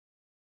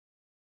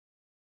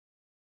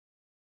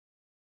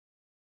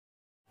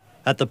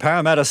At the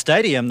Parramatta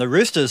Stadium, the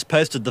Roosters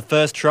posted the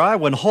first try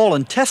when Hall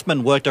and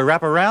Tessmann worked a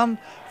wraparound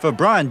for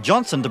Brian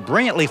Johnson to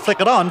brilliantly flick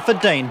it on for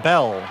Dean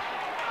Bell,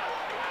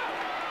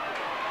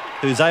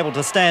 who's able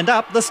to stand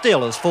up the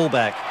Steelers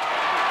fullback.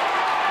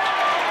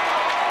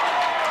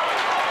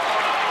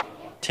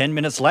 10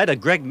 minutes later,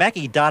 Greg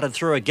Mackey darted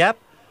through a gap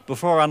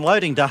before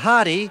unloading to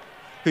Hardy,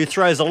 who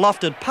throws a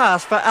lofted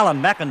pass for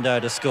Alan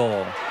McIndoe to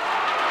score.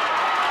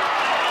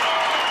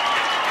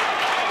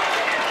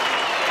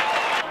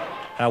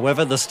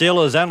 However, the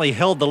Steelers only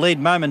held the lead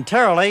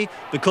momentarily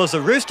because the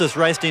Roosters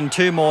raced in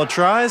two more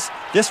tries,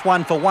 this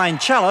one for Wayne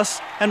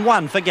Challis and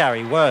one for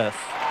Gary Wurth.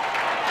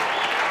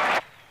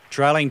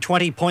 Trailing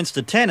 20 points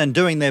to 10 and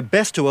doing their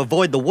best to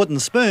avoid the wooden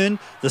spoon,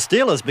 the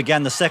Steelers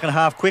began the second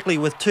half quickly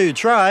with two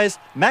tries,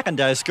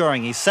 McIndoe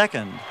scoring his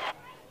second.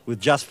 With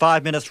just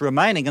 5 minutes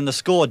remaining and the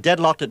score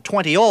deadlocked at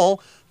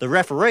 20-all, the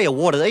referee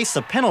awarded East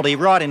a penalty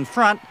right in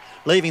front,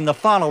 leaving the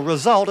final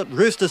result at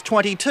Roosters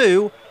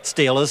 22,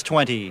 Steelers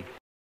 20.